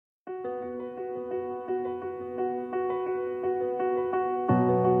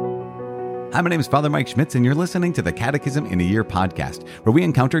Hi, my name is Father Mike Schmitz, and you're listening to the Catechism in a Year podcast, where we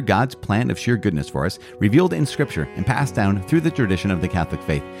encounter God's plan of sheer goodness for us, revealed in Scripture and passed down through the tradition of the Catholic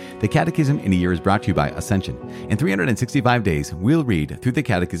faith. The Catechism in a Year is brought to you by Ascension. In 365 days, we'll read through the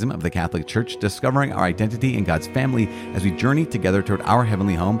Catechism of the Catholic Church, discovering our identity in God's family as we journey together toward our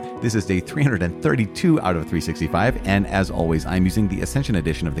heavenly home. This is day 332 out of 365, and as always, I'm using the Ascension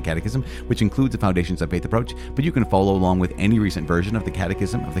edition of the Catechism, which includes the Foundations of Faith approach, but you can follow along with any recent version of the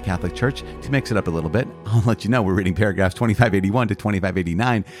Catechism of the Catholic Church. To mix it up a little bit, I'll let you know we're reading paragraphs 2581 to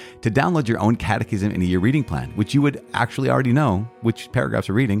 2589. To download your own Catechism in a Year reading plan, which you would actually already know which paragraphs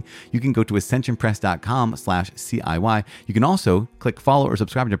we're reading, you can go to ascensionpress.com/CIY. You can also click follow or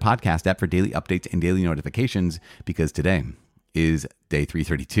subscribe to your podcast app for daily updates and daily notifications, because today is day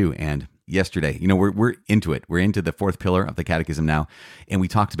 332 and yesterday, we're into it. We're into the fourth pillar of the Catechism now. And we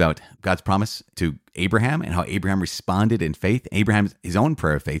talked about God's promise to Abraham and how Abraham responded in faith. Abraham's his own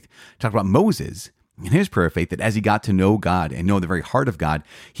prayer of faith. Talked about Moses and his prayer of faith, that as he got to know God and know the very heart of God,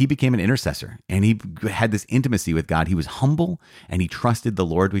 he became an intercessor and he had this intimacy with God. He was humble and he trusted the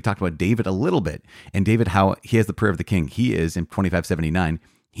Lord. We talked about David a little bit, and David, how he has the prayer of the king. He is, in 2579,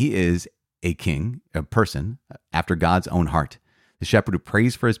 he is a king, a person after God's own heart. The shepherd who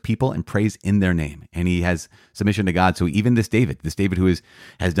prays for his people and prays in their name. And he has submission to God. So even this David who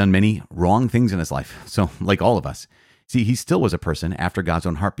has done many wrong things in his life, so like all of us, see, he still was a person after God's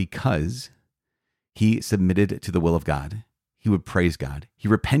own heart because he submitted to the will of God. He would praise God. He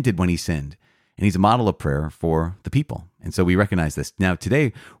repented when he sinned. And he's a model of prayer for the people. And so we recognize this. Now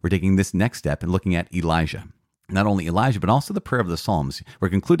today, we're taking this next step and looking at Elijah. Not only Elijah, but also the prayer of the Psalms. We're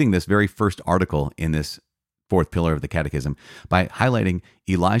concluding this very first article in this fourth pillar of the Catechism by highlighting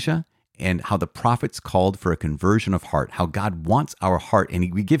Elijah and how the prophets called for a conversion of heart, how God wants our heart,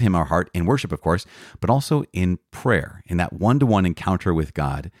 and we give him our heart in worship, of course, but also in prayer, in that one-to-one encounter with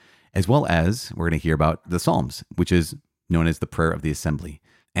God, as well as we're going to hear about the Psalms, which is known as the prayer of the assembly.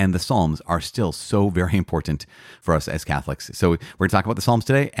 And the Psalms are still so very important for us as Catholics. So we're going to talk about the Psalms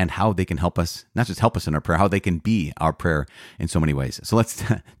today and how they can help us, not just help us in our prayer, how they can be our prayer in so many ways. So let's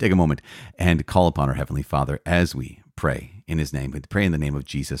take a moment and call upon our Heavenly Father as we pray in his name. We pray in the name of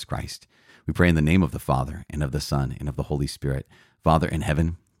Jesus Christ. We pray in the name of the Father and of the Son and of the Holy Spirit. Father in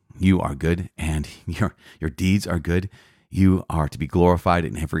heaven, you are good and your deeds are good. You are to be glorified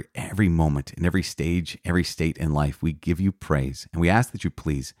in every moment, in every stage, every state in life. We give you praise, and we ask that you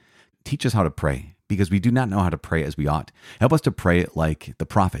please teach us how to pray, because we do not know how to pray as we ought. Help us to pray like the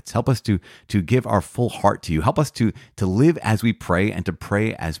prophets. Help us to give our full heart to you. Help us to live as we pray and to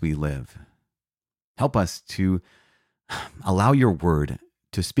pray as we live. Help us to allow your word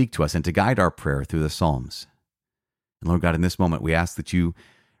to speak to us and to guide our prayer through the Psalms. And Lord God, in this moment, we ask that you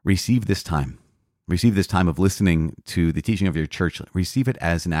receive this time. Receive this time of listening to the teaching of your church. Receive it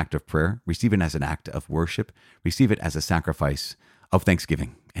as an act of prayer. Receive it as an act of worship. Receive it as a sacrifice of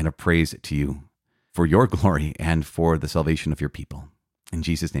thanksgiving and of praise to you for your glory and for the salvation of your people. In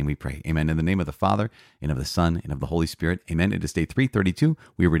Jesus' name we pray. Amen. In the name of the Father, and of the Son, and of the Holy Spirit. Amen. It is day 332.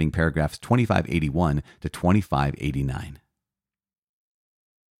 We are reading paragraphs 2581 to 2589.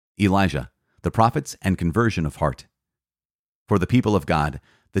 Elijah, the prophets and conversion of heart. For the people of God,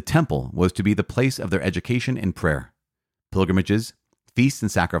 the temple was to be the place of their education in prayer. Pilgrimages, feasts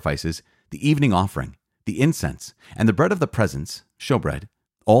and sacrifices, the evening offering, the incense, and the bread of the presence, showbread,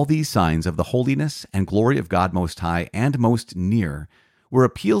 all these signs of the holiness and glory of God Most High and most near, were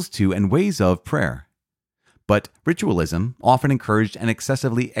appeals to and ways of prayer. But ritualism often encouraged an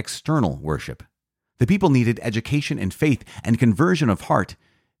excessively external worship. The people needed education in faith and conversion of heart.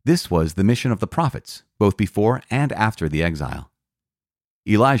 This was the mission of the prophets, both before and after the exile.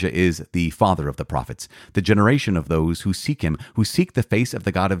 Elijah is the father of the prophets, the generation of those who seek him, who seek the face of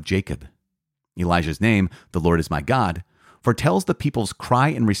the God of Jacob. Elijah's name, the Lord is my God, foretells the people's cry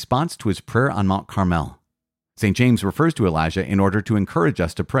in response to his prayer on Mount Carmel. St. James refers to Elijah in order to encourage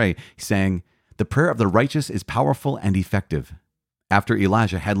us to pray, saying, "The prayer of the righteous is powerful and effective." After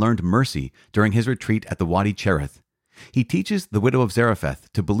Elijah had learned mercy during his retreat at the Wadi Cherith, he teaches the widow of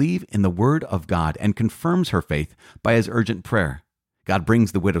Zarephath to believe in the word of God and confirms her faith by his urgent prayer. God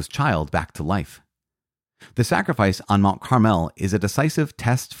brings the widow's child back to life. The sacrifice on Mount Carmel is a decisive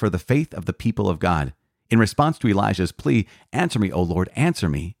test for the faith of the people of God. In response to Elijah's plea, "Answer me, O Lord, answer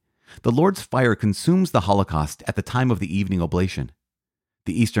me," the Lord's fire consumes the holocaust at the time of the evening oblation.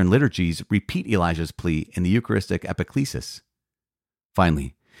 The Eastern liturgies repeat Elijah's plea in the Eucharistic epiclesis.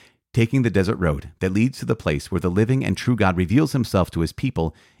 Finally, taking the desert road that leads to the place where the living and true God reveals himself to his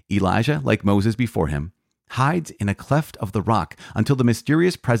people, Elijah, like Moses before him, hides in a cleft of the rock until the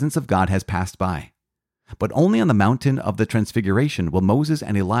mysterious presence of God has passed by. But only on the mountain of the transfiguration will Moses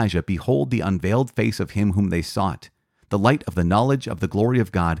and Elijah behold the unveiled face of him whom they sought. The light of the knowledge of the glory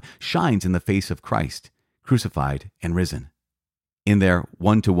of God shines in the face of Christ, crucified and risen. In their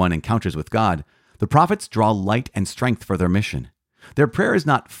one-to-one encounters with God, the prophets draw light and strength for their mission. Their prayer is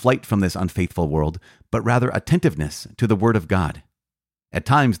not flight from this unfaithful world, but rather attentiveness to the Word of God. At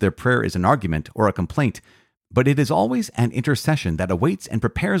times, their prayer is an argument or a complaint, but it is always an intercession that awaits and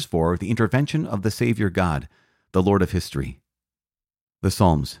prepares for the intervention of the Savior God, the Lord of history. The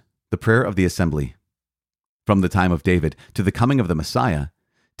Psalms, the prayer of the assembly. From the time of David to the coming of the Messiah,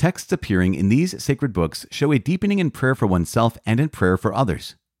 texts appearing in these sacred books show a deepening in prayer for oneself and in prayer for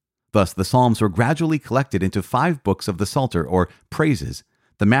others. Thus, the Psalms were gradually collected into 5 books of the Psalter, or praises,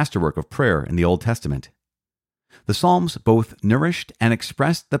 the masterwork of prayer in the Old Testament. The Psalms both nourished and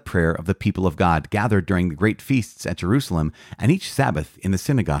expressed the prayer of the people of God gathered during the great feasts at Jerusalem and each Sabbath in the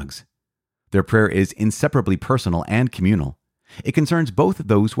synagogues. Their prayer is inseparably personal and communal. It concerns both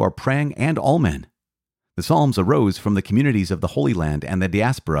those who are praying and all men. The Psalms arose from the communities of the Holy Land and the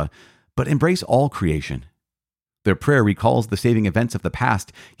diaspora, but embrace all creation. Their prayer recalls the saving events of the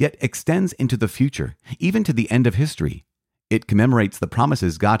past, yet extends into the future, even to the end of history. It commemorates the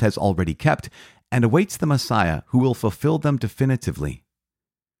promises God has already kept and awaits the Messiah who will fulfill them definitively.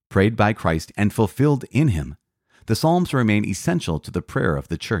 Prayed by Christ and fulfilled in him, the Psalms remain essential to the prayer of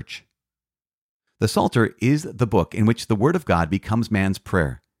the Church. The Psalter is the book in which the Word of God becomes man's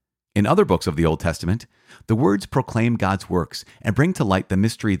prayer. In other books of the Old Testament, the words proclaim God's works and bring to light the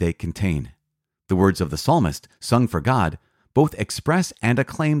mystery they contain. The words of the psalmist, sung for God, both express and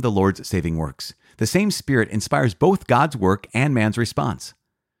acclaim the Lord's saving works. The same Spirit inspires both God's work and man's response.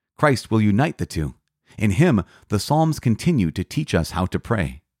 Christ will unite the two. In him, the Psalms continue to teach us how to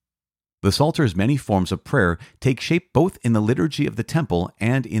pray. The Psalter's many forms of prayer take shape both in the liturgy of the temple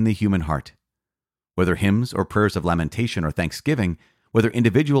and in the human heart. Whether hymns or prayers of lamentation or thanksgiving, whether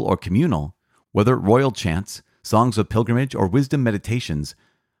individual or communal, whether royal chants, songs of pilgrimage, or wisdom meditations,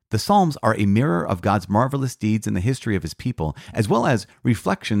 the Psalms are a mirror of God's marvelous deeds in the history of his people, as well as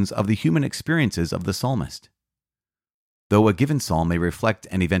reflections of the human experiences of the psalmist. Though a given psalm may reflect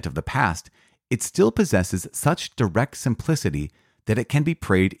an event of the past, it still possesses such direct simplicity that it can be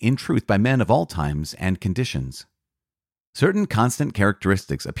prayed in truth by men of all times and conditions. Certain constant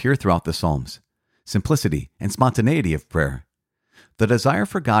characteristics appear throughout the Psalms: simplicity and spontaneity of prayer, the desire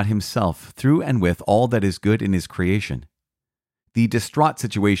for God himself through and with all that is good in his creation, the distraught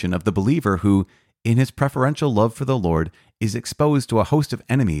situation of the believer who, in his preferential love for the Lord, is exposed to a host of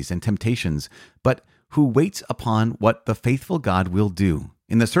enemies and temptations, but who waits upon what the faithful God will do,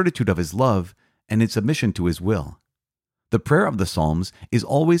 in the certitude of his love and in submission to his will. The prayer of the Psalms is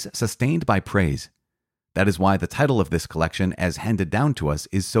always sustained by praise. That is why the title of this collection, as handed down to us,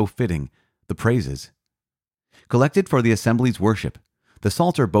 is so fitting, the Praises. Collected for the assembly's worship, the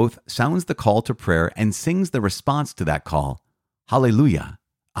Psalter both sounds the call to prayer and sings the response to that call. Hallelujah,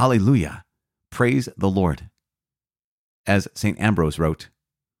 Alleluia, praise the Lord. As St. Ambrose wrote,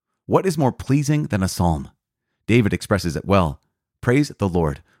 "What is more pleasing than a psalm?" David expresses it well. "Praise the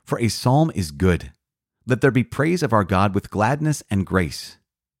Lord, for a psalm is good. Let there be praise of our God with gladness and grace."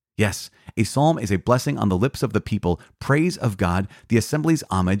 Yes, a psalm is a blessing on the lips of the people, praise of God, the assembly's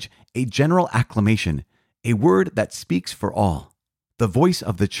homage, a general acclamation, a word that speaks for all, the voice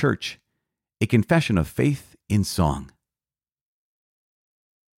of the Church, a confession of faith in song.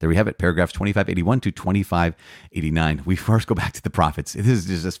 There we have it, paragraphs 2581 to 2589. We first go back to the prophets. This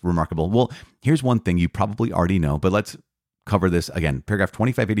is just remarkable. Well, here's one thing you probably already know, but let's cover this again. Paragraph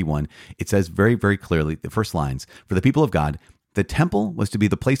 2581, it says very, very clearly, the first lines, "For the people of God, the temple was to be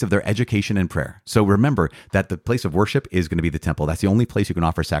the place of their education and prayer." So remember that the place of worship is going to be the temple. That's the only place you can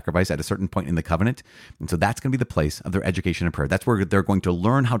offer sacrifice at a certain point in the covenant. And so that's going to be the place of their education and prayer. That's where they're going to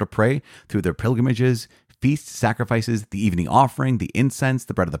learn how to pray through their pilgrimages, feasts, sacrifices, the evening offering, the incense,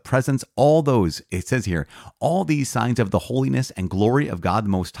 the bread of the presence, all those, it says here, all these signs of the holiness and glory of God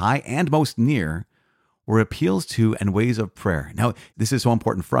Most High and Most Near were appeals to and ways of prayer. Now, this is so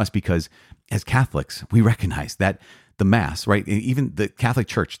important for us because as Catholics, we recognize that the Mass, right? Even the Catholic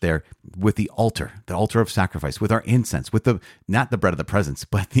Church there with the altar of sacrifice, with our incense, with not the bread of the presence,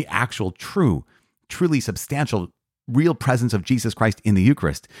 but the actual truly substantial, real presence of Jesus Christ in the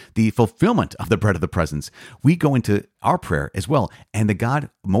Eucharist, the fulfillment of the bread of the presence. We go into our prayer as well. And the God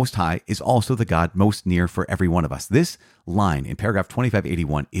Most High is also the God most near for every one of us. This line in paragraph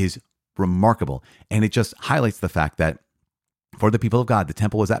 2581 is remarkable. And it just highlights the fact that for the people of God, the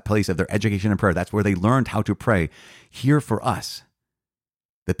temple was that place of their education and prayer. That's where they learned how to pray. Here for us,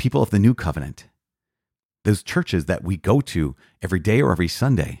 the people of the new covenant, those churches that we go to every day or every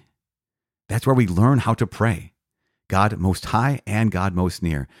Sunday, That's where we learn how to pray. God most high and God most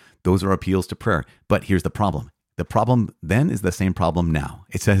near. Those are appeals to prayer. But here's the problem. The problem then is the same problem now.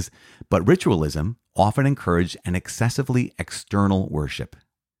 It says, but ritualism often encouraged an excessively external worship.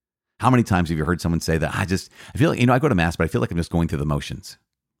 How many times have you heard someone say that? I feel like, I go to Mass, but I feel like I'm just going through the motions.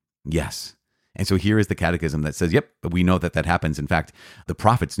 Yes. And so here is the Catechism that says, yep, we know that happens. In fact, the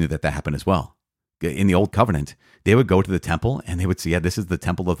prophets knew that happened as well. In the Old Covenant, they would go to the temple and they would say, yeah, this is the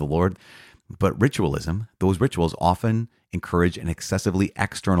temple of the Lord. But ritualism, those rituals often encourage an excessively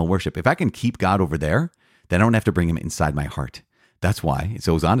external worship. If I can keep God over there, then I don't have to bring him inside my heart. That's why it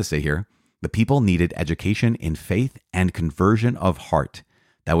goes on to say here, the people needed education in faith and conversion of heart.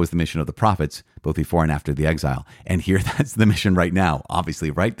 That was the mission of the prophets, both before and after the exile. And here, that's the mission right now,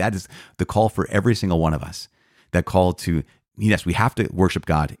 obviously, right? That is the call for every single one of us. That call to, yes, we have to worship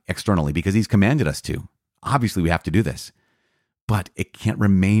God externally because he's commanded us to. Obviously, we have to do this. But it can't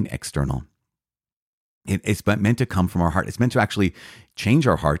remain external. It's meant to come from our heart. It's meant to actually change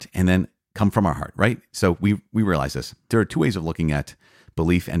our heart and then come from our heart, right? So we realize this. There are two ways of looking at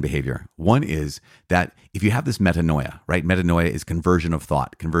belief and behavior. One is that if you have this metanoia, right? Metanoia is conversion of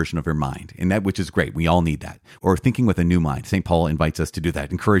thought, conversion of your mind, and that, which is great. We all need that. Or thinking with a new mind. St. Paul invites us to do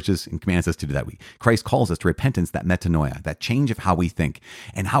that, encourages and commands us to do that. Christ calls us to repentance, that metanoia, that change of how we think.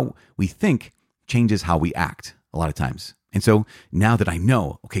 And how we think changes how we act a lot of times. And so now that I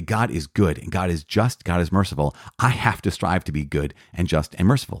know, okay, God is good and God is just, God is merciful, I have to strive to be good and just and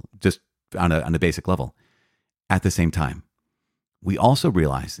merciful, just on a basic level. At the same time, we also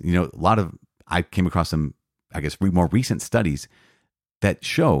realize, I came across some, more recent studies that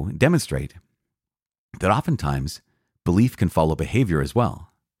demonstrate that oftentimes belief can follow behavior as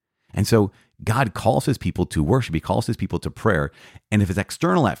well. And so God calls his people to worship, he calls his people to prayer. And if it's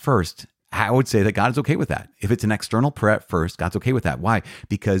external at first, I would say that God is okay with that. If it's an external prayer at first, God's okay with that. Why?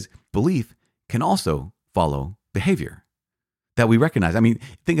 Because belief can also follow behavior that we recognize. I mean,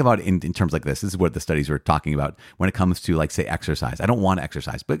 think about it in terms like this. This is what the studies were talking about when it comes to, like, say, exercise. I don't want to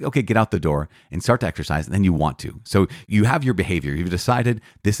exercise, but okay, get out the door and start to exercise, and then you want to. So you have your behavior. You've decided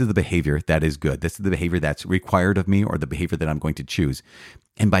this is the behavior that is good. This is the behavior that's required of me, or the behavior that I'm going to choose.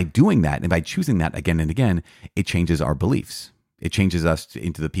 And by doing that, and by choosing that again and again, it changes our beliefs. It changes us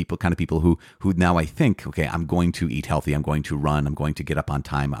into the kind of people who now I think, okay, I'm going to eat healthy, I'm going to run, I'm going to get up on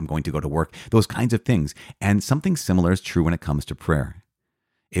time, I'm going to go to work, those kinds of things. And something similar is true when it comes to prayer,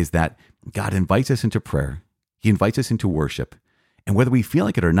 is that God invites us into prayer. He invites us into worship. And whether we feel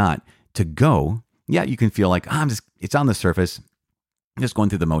like it or not, to go, yeah, you can feel like, it's on the surface, I'm just going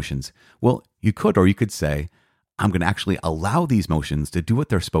through the motions. Well, you could say, I'm going to actually allow these motions to do what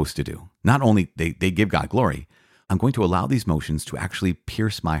they're supposed to do. Not only they give God glory, I'm going to allow these motions to actually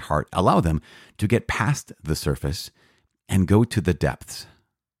pierce my heart, allow them to get past the surface and go to the depths.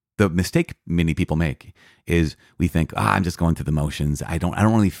 The mistake many people make is we think, I'm just going through the motions. I don't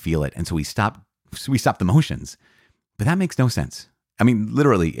really feel it. And so we stop the motions. But that makes no sense. I mean,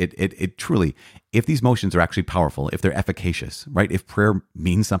 literally, it truly, if these motions are actually powerful, if they're efficacious, right? If prayer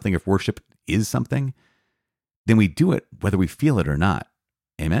means something, if worship is something, then we do it whether we feel it or not.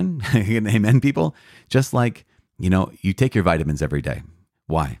 Amen? Amen, people? Just like, you take your vitamins every day.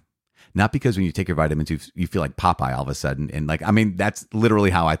 Why? Not because when you take your vitamins, you feel like Popeye all of a sudden. And that's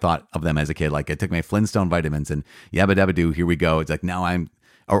literally how I thought of them as a kid. Like, I took my Flintstone vitamins and yabba dabba doo, here we go. It's like, now I'm,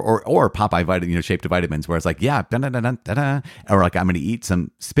 or Popeye vitamin, shaped vitamins, where it's like, yeah, da da da da da, or like, I'm going to eat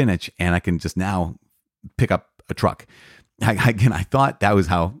some spinach and I can just now pick up a truck. I thought that was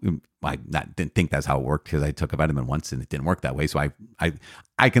how, didn't think that's how it worked because I took a vitamin once and it didn't work that way. So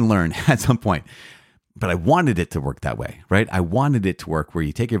I can learn at some point. But I wanted it to work that way, right? I wanted it to work where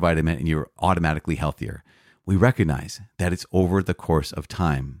you take your vitamin and you're automatically healthier. We recognize that it's over the course of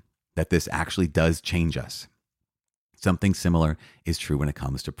time that this actually does change us. Something similar is true when it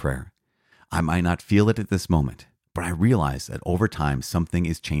comes to prayer. I might not feel it at this moment, but I realize that over time, something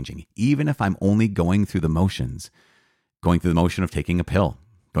is changing. Even if I'm only going through the motions, going through the motion of taking a pill,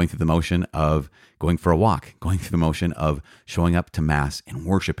 going through the motion of going for a walk, going through the motion of showing up to Mass and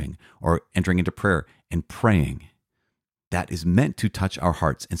worshiping, or entering into prayer and praying. That is meant to touch our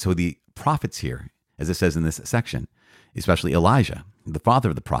hearts. And so the prophets here, as it says in this section, especially Elijah, the father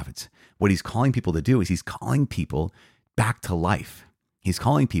of the prophets, what he's calling people to do is he's calling people back to life. He's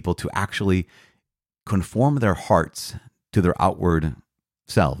calling people to actually conform their hearts to their outward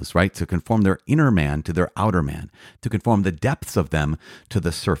selves, right? To conform their inner man to their outer man, to conform the depths of them to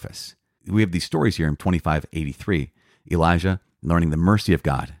the surface. We have these stories here in 25:83. Elijah learning the mercy of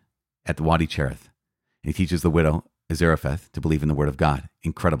God at the Wadi Cherith. And he teaches the widow, Zarephath, to believe in the word of God.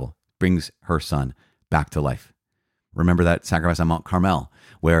 Incredible. Brings her son back to life. Remember that sacrifice on Mount Carmel,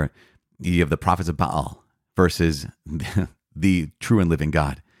 where You have the prophets of Baal versus the true and living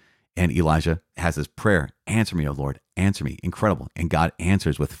God. And Elijah has this prayer, answer me, O Lord, answer me. Incredible. And God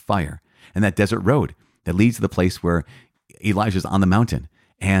answers with fire. And that desert road that leads to the place where Elijah's on the mountain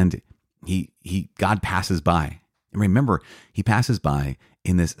and God passes by. And remember, he passes by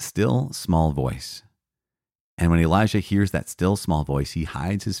in this still small voice. And when Elijah hears that still small voice, he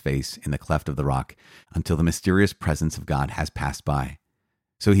hides his face in the cleft of the rock until the mysterious presence of God has passed by.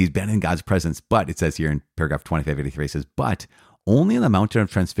 So he's been in God's presence, but it says here in paragraph 2583, it says, but only on the mountain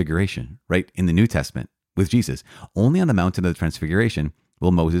of transfiguration, right? In the New Testament with Jesus, only on the mountain of the transfiguration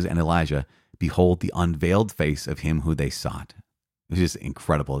will Moses and Elijah behold the unveiled face of him who they sought. It was just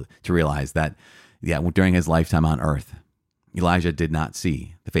incredible to realize that, during his lifetime on earth, Elijah did not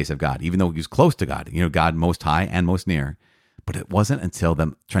see the face of God, even though he was close to God, God most high and most near. But it wasn't until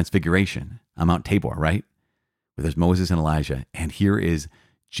the transfiguration on Mount Tabor, right? Where there's Moses and Elijah, and here is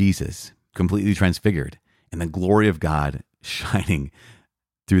Jesus completely transfigured, and the glory of God shining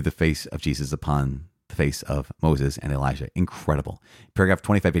through the face of Jesus upon the face of Moses and Elijah. Incredible. Paragraph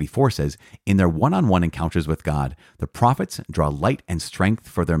 2584 says, in their one-on-one encounters with God, the prophets draw light and strength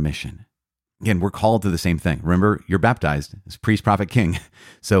for their mission. Again, we're called to the same thing. Remember, you're baptized as priest, prophet, king.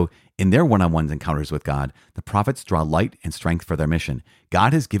 So in their one-on-one encounters with God, the prophets draw light and strength for their mission.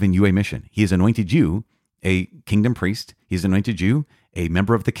 God has given you a mission. He has anointed you a kingdom priest. He has anointed you a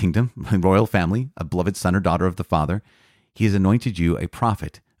member of the kingdom, a royal family, a beloved son or daughter of the Father. He has anointed you a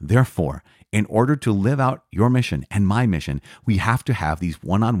prophet. Therefore, in order to live out your mission and my mission, we have to have these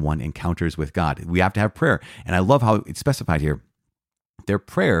one-on-one encounters with God. We have to have prayer. And I love how it's specified here. Their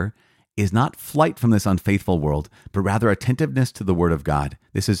prayer is not flight from this unfaithful world, but rather attentiveness to the word of God.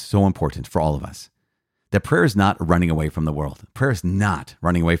 This is so important for all of us. That prayer is not running away from the world. Prayer is not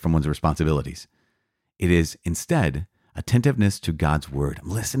running away from one's responsibilities. It is instead attentiveness to God's word. I'm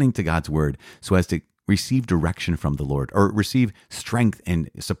listening to God's word so as to receive direction from the Lord, or receive strength and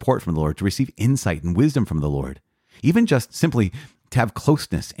support from the Lord, to receive insight and wisdom from the Lord. Even just simply to have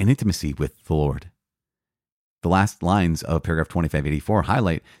closeness and intimacy with the Lord. The last lines of paragraph 2584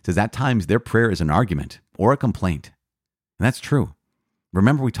 highlight, says at times their prayer is an argument or a complaint. And that's true.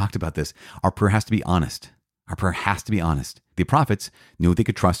 Remember, we talked about this. Our prayer has to be honest. Our prayer has to be honest. The prophets knew they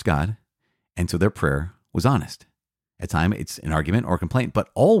could trust God, and so their prayer was honest. At times it's an argument or complaint, but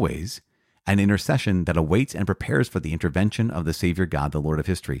always an intercession that awaits and prepares for the intervention of the Savior God, the Lord of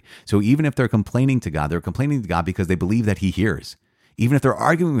history. So even if they're complaining to God, they're complaining to God because they believe that he hears. Even if they're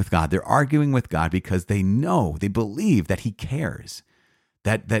arguing with God, they're arguing with God because they know, they believe that he cares,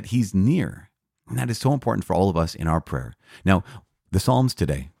 that he's near. And that is so important for all of us in our prayer. Now, the Psalms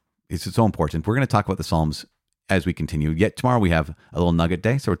today is so important. We're going to talk about the Psalms as we continue. Yet tomorrow we have a little nugget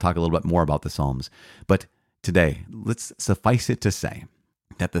day, so we'll talk a little bit more about the Psalms. But today, let's suffice it to say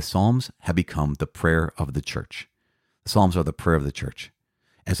that the Psalms have become the prayer of the church. The Psalms are the prayer of the church.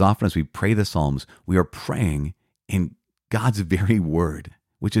 As often as we pray the Psalms, we are praying in God's very word,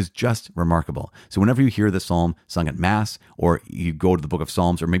 which is just remarkable. So whenever you hear the psalm sung at Mass, or you go to the book of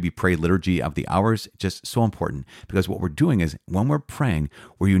Psalms, or maybe pray Liturgy of the Hours, just so important, because what we're doing is when we're praying,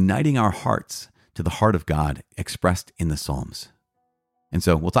 we're uniting our hearts to the heart of God expressed in the Psalms. And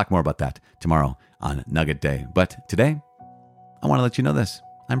so we'll talk more about that tomorrow on Nugget Day. But today, I want to let you know this.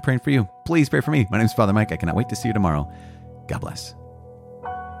 I'm praying for you. Please pray for me. My name is Father Mike. I cannot wait to see you tomorrow. God bless.